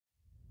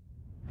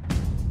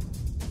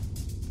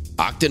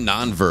Octa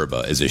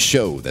Non-Verba is a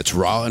show that's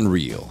raw and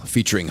real,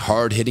 featuring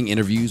hard-hitting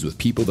interviews with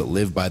people that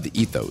live by the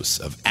ethos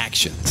of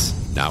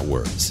actions, not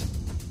words.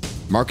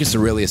 Marcus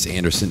Aurelius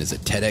Anderson is a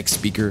TEDx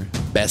speaker,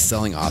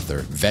 best-selling author,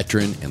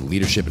 veteran, and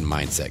leadership and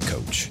mindset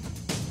coach.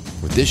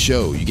 With this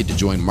show, you get to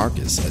join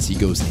Marcus as he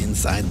goes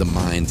inside the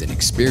minds and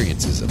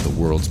experiences of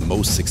the world's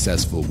most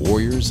successful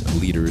warriors,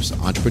 leaders,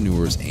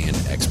 entrepreneurs, and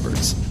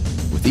experts.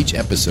 With each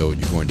episode,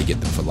 you're going to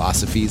get the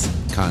philosophies,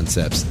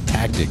 concepts,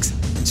 tactics,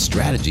 and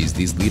strategies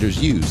these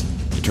leaders use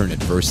to turn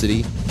adversity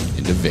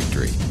into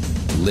victory.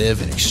 To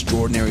live an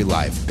extraordinary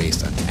life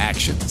based on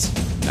actions,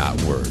 not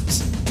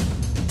words.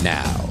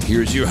 Now,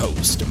 here's your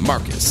host,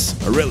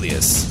 Marcus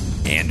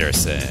Aurelius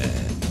Anderson.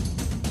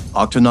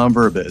 Octa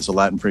Non-Verba is a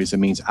Latin phrase that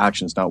means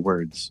actions, not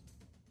words.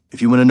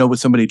 If you want to know what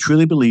somebody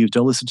truly believes,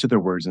 don't listen to their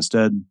words.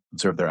 Instead,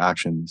 observe their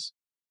actions.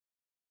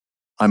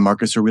 I'm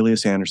Marcus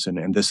Aurelius Anderson,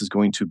 and this is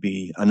going to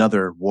be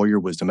another Warrior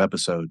Wisdom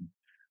episode.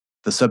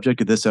 The subject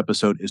of this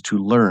episode is to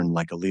learn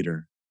like a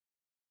leader.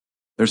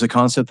 There's a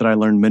concept that I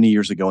learned many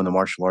years ago in the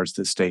martial arts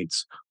that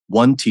states,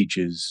 one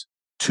teaches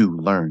to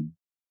learn.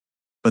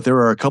 But there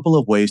are a couple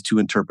of ways to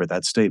interpret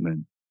that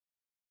statement.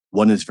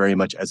 One is very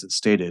much as it's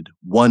stated,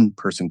 one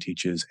person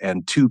teaches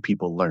and two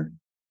people learn.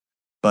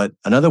 But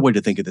another way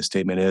to think of this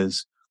statement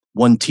is,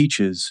 one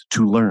teaches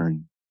to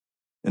learn.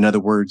 In other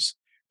words,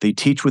 they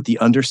teach with the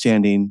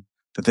understanding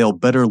that they'll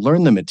better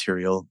learn the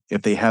material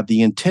if they have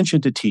the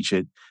intention to teach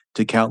it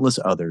to countless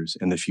others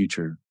in the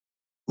future.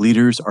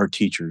 Leaders are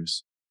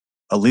teachers.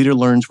 A leader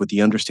learns with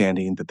the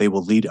understanding that they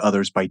will lead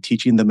others by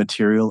teaching the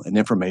material and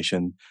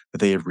information that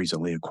they have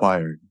recently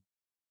acquired.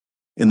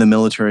 In the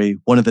military,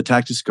 one of the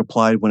tactics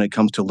applied when it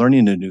comes to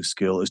learning a new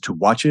skill is to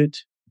watch it,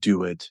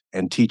 do it,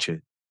 and teach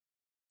it.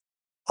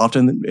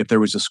 Often, if there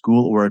was a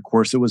school or a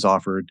course that was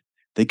offered,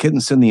 they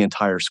couldn't send the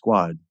entire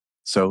squad.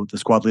 So the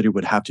squad leader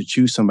would have to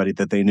choose somebody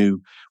that they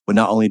knew would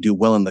not only do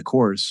well in the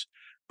course,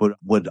 but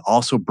would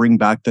also bring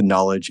back the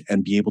knowledge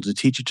and be able to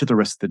teach it to the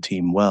rest of the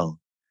team well.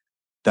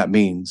 That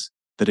means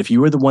that if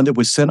you were the one that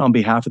was sent on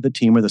behalf of the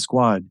team or the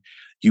squad,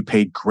 you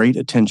paid great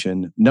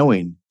attention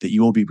knowing that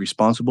you will be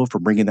responsible for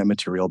bringing that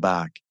material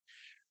back.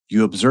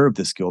 You observe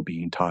the skill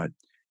being taught.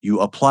 You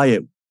apply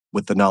it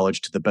with the knowledge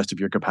to the best of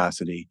your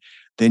capacity.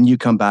 Then you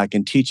come back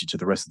and teach it to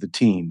the rest of the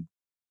team.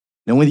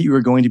 Knowing that you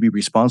were going to be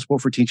responsible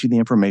for teaching the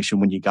information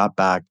when you got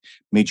back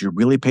made you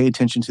really pay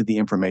attention to the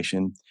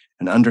information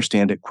and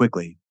understand it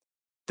quickly.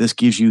 This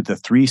gives you the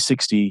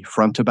 360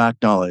 front-to-back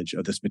knowledge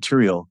of this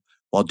material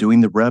while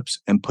doing the reps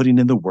and putting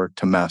in the work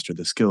to master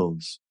the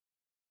skills.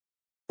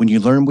 When you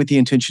learn with the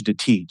intention to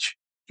teach,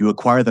 you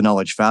acquire the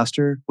knowledge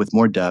faster, with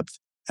more depth,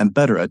 and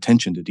better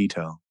attention to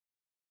detail.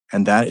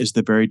 And that is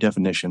the very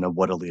definition of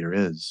what a leader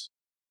is.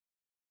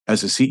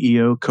 As a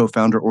CEO,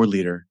 co-founder, or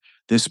leader,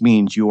 this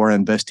means you are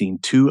investing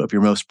two of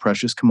your most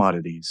precious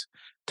commodities,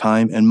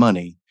 time and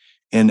money,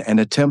 in an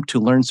attempt to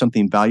learn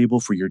something valuable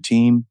for your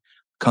team,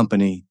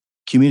 company,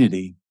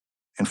 community,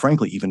 and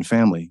frankly, even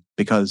family,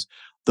 because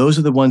those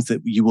are the ones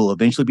that you will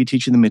eventually be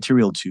teaching the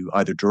material to,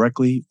 either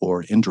directly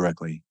or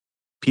indirectly.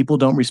 People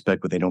don't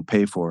respect what they don't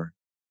pay for.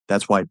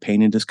 That's why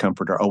pain and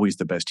discomfort are always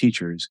the best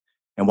teachers,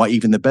 and why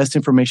even the best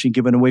information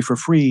given away for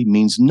free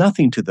means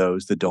nothing to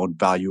those that don't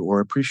value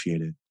or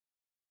appreciate it.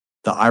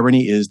 The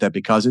irony is that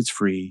because it's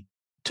free,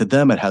 to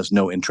them it has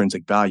no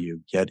intrinsic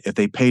value, yet if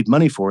they paid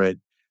money for it,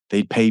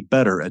 they'd pay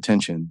better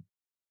attention.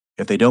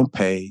 If they don't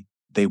pay,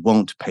 they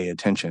won't pay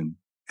attention,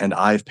 and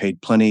I've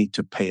paid plenty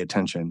to pay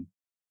attention.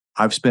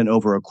 I've spent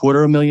over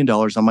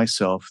 $250,000 on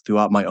myself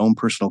throughout my own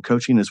personal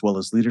coaching as well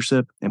as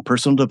leadership and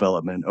personal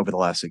development over the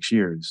last 6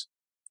 years.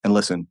 And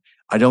listen,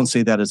 I don't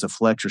say that as a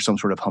flex or some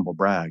sort of humble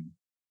brag.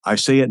 I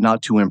say it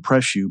not to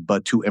impress you,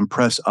 but to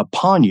impress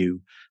upon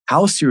you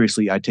how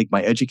seriously I take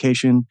my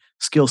education,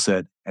 skill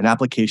set, and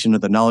application of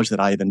the knowledge that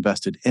I have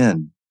invested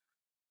in.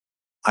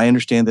 I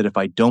understand that if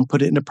I don't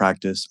put it into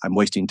practice, I'm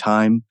wasting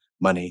time,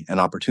 money, and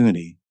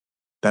opportunity.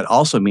 That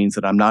also means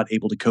that I'm not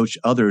able to coach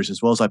others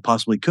as well as I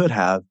possibly could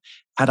have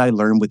had I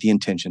learned with the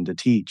intention to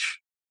teach.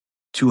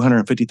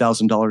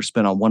 $250,000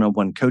 spent on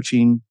one-on-one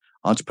coaching,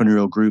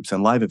 entrepreneurial groups,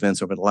 and live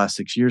events over the last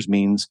 6 years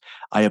means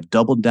I have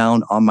doubled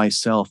down on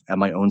myself and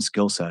my own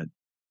skill set.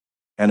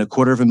 And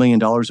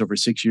 $250,000 over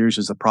 6 years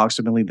is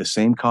approximately the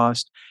same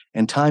cost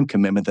and time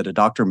commitment that a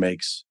doctor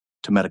makes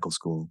to medical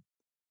school.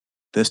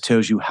 This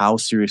tells you how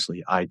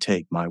seriously I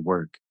take my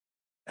work.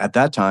 At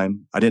that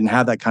time, I didn't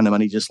have that kind of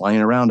money just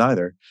lying around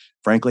either.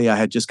 Frankly, I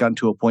had just gotten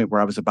to a point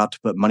where I was about to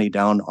put money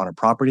down on a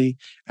property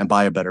and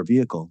buy a better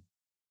vehicle.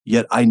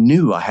 Yet I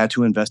knew I had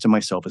to invest in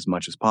myself as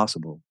much as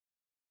possible.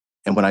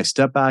 And when I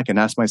stepped back and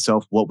asked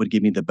myself what would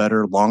give me the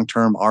better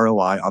long-term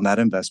ROI on that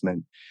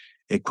investment,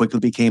 it quickly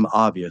became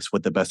obvious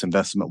what the best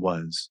investment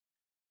was.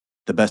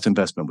 The best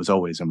investment was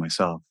always in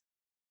myself.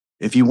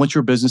 If you want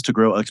your business to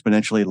grow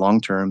exponentially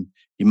long-term,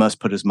 you must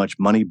put as much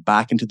money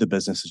back into the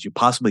business as you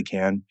possibly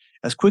can,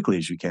 as quickly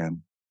as you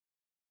can.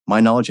 My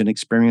knowledge and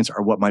experience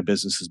are what my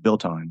business is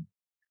built on.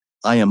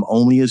 I am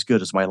only as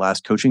good as my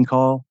last coaching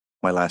call,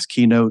 my last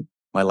keynote,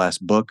 my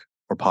last book,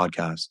 or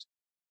podcast.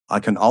 I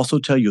can also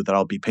tell you that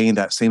I'll be paying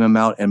that same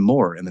amount and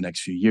more in the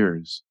next few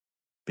years.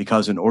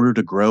 Because in order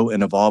to grow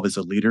and evolve as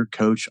a leader,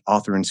 coach,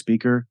 author, and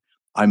speaker,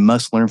 I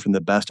must learn from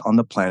the best on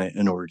the planet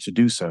in order to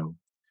do so.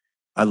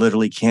 I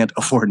literally can't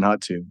afford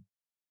not to.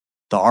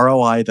 The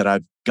ROI that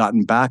I've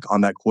gotten back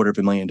on that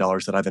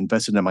 $250,000 that I've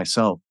invested in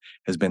myself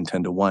has been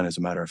 10 to 1, as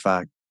a matter of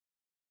fact.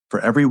 For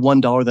every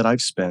 $1 that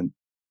I've spent,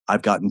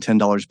 I've gotten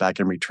 $10 back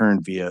in return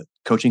via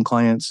coaching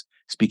clients,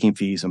 speaking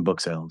fees, and book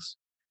sales.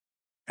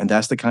 And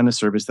that's the kind of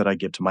service that I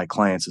give to my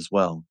clients as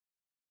well.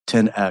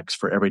 10x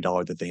for every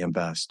dollar that they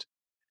invest.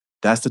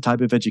 That's the type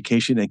of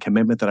education and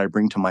commitment that I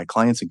bring to my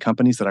clients and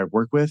companies that I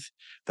work with,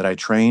 that I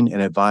train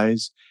and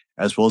advise,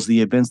 as well as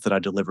the events that I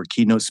deliver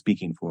keynote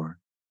speaking for.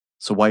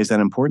 So why is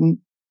that important?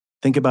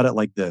 Think about it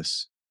like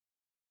this.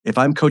 If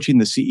I'm coaching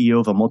the CEO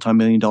of a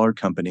multi-million-dollar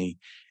company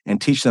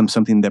and teach them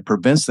something that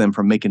prevents them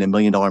from making $1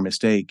 million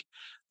mistake,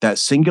 that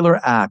singular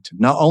act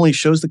not only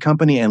shows the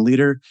company and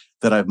leader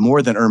that I've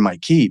more than earned my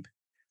keep,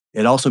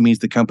 it also means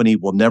the company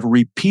will never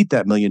repeat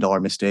that $1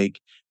 million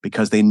mistake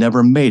because they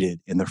never made it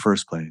in the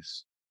first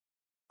place.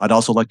 I'd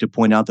also like to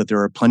point out that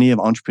there are plenty of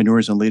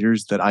entrepreneurs and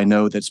leaders that I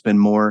know that spend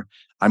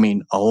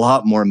a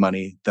lot more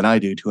money than I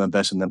do to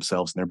invest in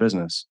themselves and their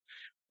business.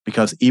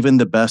 Because even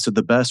the best of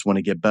the best want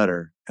to get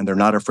better, and they're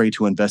not afraid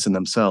to invest in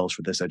themselves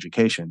for this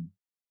education.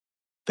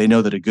 They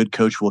know that a good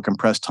coach will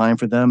compress time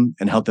for them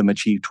and help them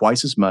achieve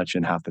twice as much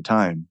in half the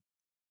time.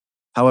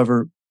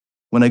 However,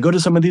 when I go to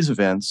some of these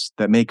events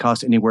that may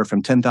cost anywhere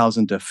from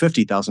 $10,000 to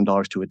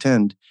 $50,000 to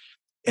attend,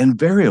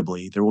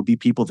 invariably there will be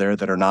people there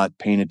that are not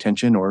paying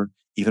attention or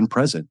even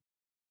present.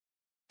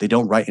 They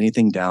don't write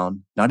anything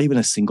down, not even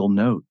a single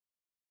note.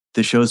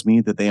 This shows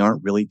me that they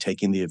aren't really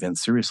taking the event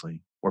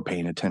seriously or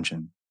paying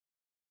attention.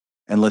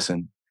 And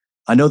listen,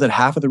 I know that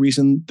half of the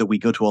reason that we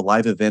go to a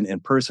live event in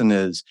person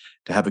is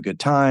to have a good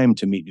time,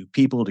 to meet new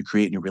people, to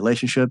create new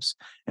relationships,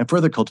 and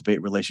further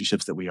cultivate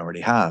relationships that we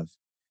already have.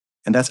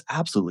 And that's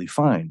absolutely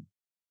fine.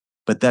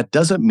 But that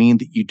doesn't mean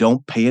that you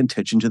don't pay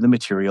attention to the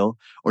material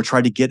or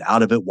try to get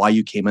out of it why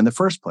you came in the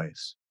first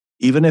place.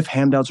 Even if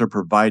handouts are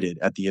provided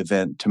at the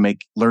event to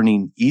make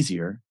learning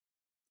easier,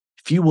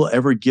 few will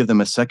ever give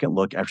them a second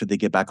look after they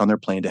get back on their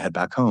plane to head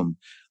back home,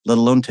 let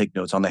alone take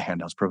notes on the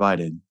handouts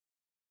provided.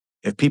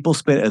 If people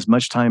spent as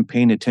much time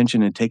paying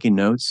attention and taking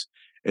notes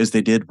as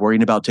they did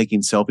worrying about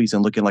taking selfies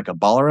and looking like a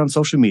baller on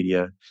social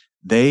media,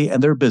 they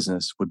and their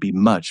business would be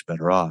much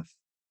better off.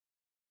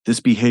 This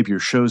behavior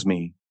shows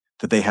me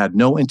that they had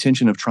no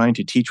intention of trying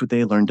to teach what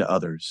they learned to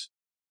others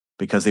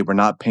because they were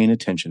not paying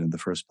attention in the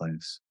first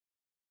place.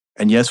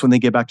 And yes, when they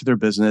get back to their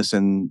business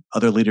and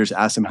other leaders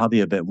ask them how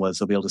the event was,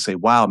 they'll be able to say,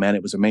 wow, man,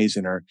 it was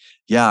amazing. Or,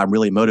 yeah, I'm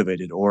really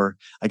motivated. Or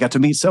I got to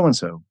meet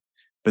so-and-so.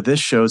 But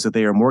this shows that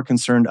they are more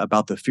concerned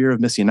about the fear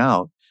of missing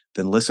out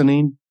than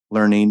listening,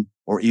 learning,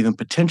 or even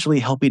potentially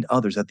helping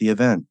others at the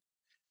event.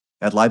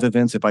 At live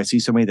events, if I see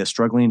somebody that's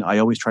struggling, I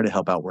always try to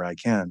help out where I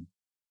can.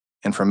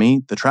 And for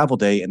me, the travel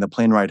day and the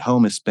plane ride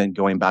home is spent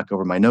going back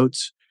over my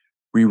notes,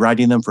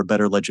 rewriting them for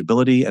better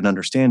legibility and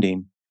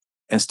understanding,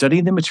 and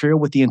studying the material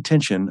with the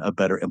intention of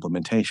better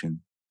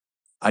implementation.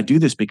 I do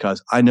this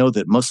because I know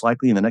that most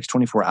likely in the next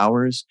 24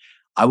 hours,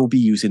 I will be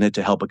using it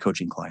to help a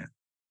coaching client.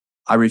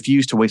 I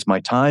refuse to waste my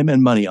time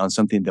and money on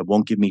something that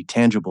won't give me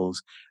tangibles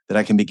that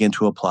I can begin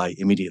to apply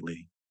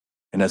immediately.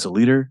 And as a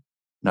leader,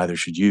 neither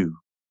should you.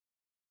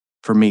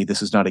 For me,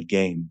 this is not a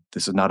game.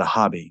 This is not a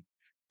hobby.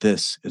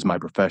 This is my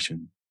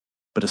profession.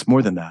 But it's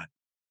more than that.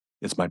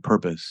 It's my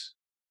purpose.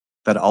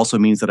 That also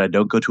means that I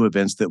don't go to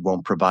events that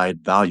won't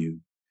provide value.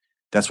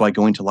 That's why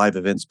going to live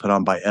events put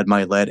on by Ed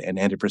Milet and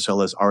Andy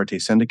Frisella's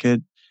Arete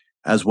Syndicate,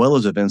 as well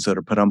as events that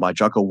are put on by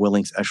Jocko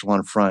Willink's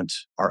Echelon Front,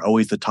 are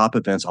always the top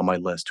events on my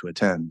list to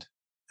attend.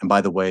 And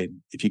by the way,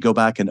 if you go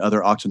back in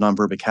other Octa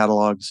Nonverba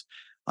catalogs,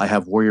 I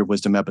have Warrior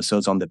Wisdom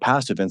episodes on the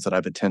past events that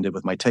I've attended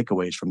with my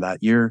takeaways from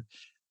that year.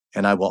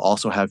 And I will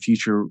also have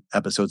future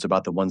episodes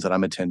about the ones that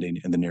I'm attending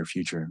in the near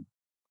future.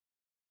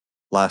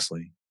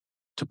 Lastly,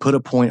 to put a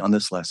point on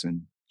this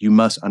lesson, you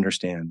must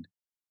understand,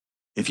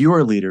 if you are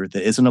a leader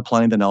that isn't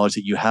applying the knowledge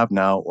that you have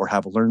now or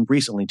have learned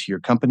recently to your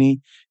company,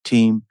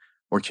 team,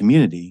 or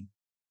community,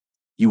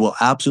 you will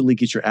absolutely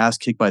get your ass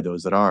kicked by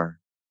those that are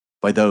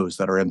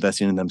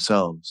investing in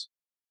themselves,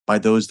 by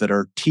those that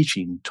are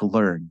teaching to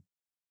learn,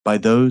 by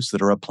those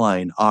that are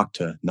applying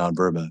Octa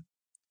Nonverba.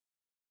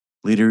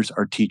 Leaders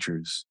are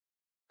teachers.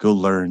 Go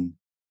learn,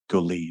 go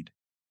lead.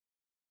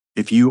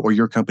 If you or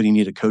your company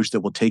need a coach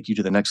that will take you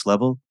to the next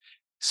level,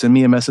 send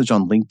me a message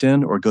on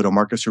LinkedIn or go to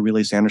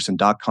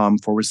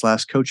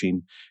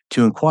marcusaureliusanderson.com/coaching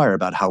to inquire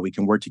about how we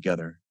can work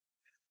together.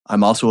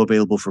 I'm also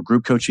available for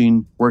group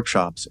coaching,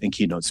 workshops, and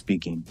keynote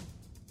speaking.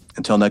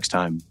 Until next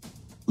time,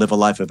 live a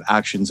life of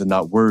actions and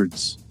not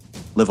words.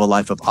 Live a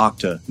life of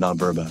Octa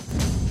Nonverba.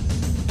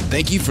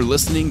 Thank you for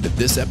listening to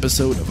this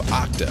episode of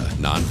Octa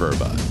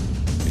Nonverba.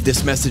 If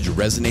this message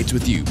resonates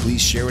with you, please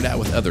share it out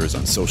with others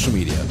on social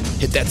media.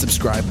 Hit that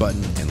subscribe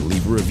button and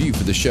leave a review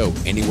for the show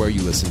anywhere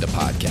you listen to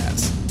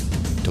podcasts.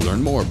 To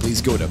learn more,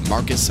 please go to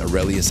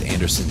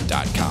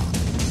marcusaureliusanderson.com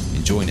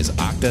and join his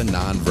Octa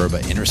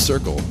Nonverba Inner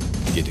Circle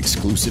to get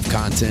exclusive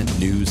content,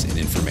 news, and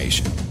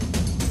information.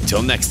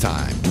 Until next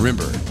time,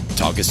 remember,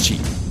 talk is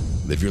cheap.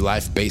 Live your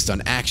life based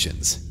on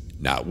actions,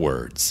 not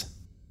words.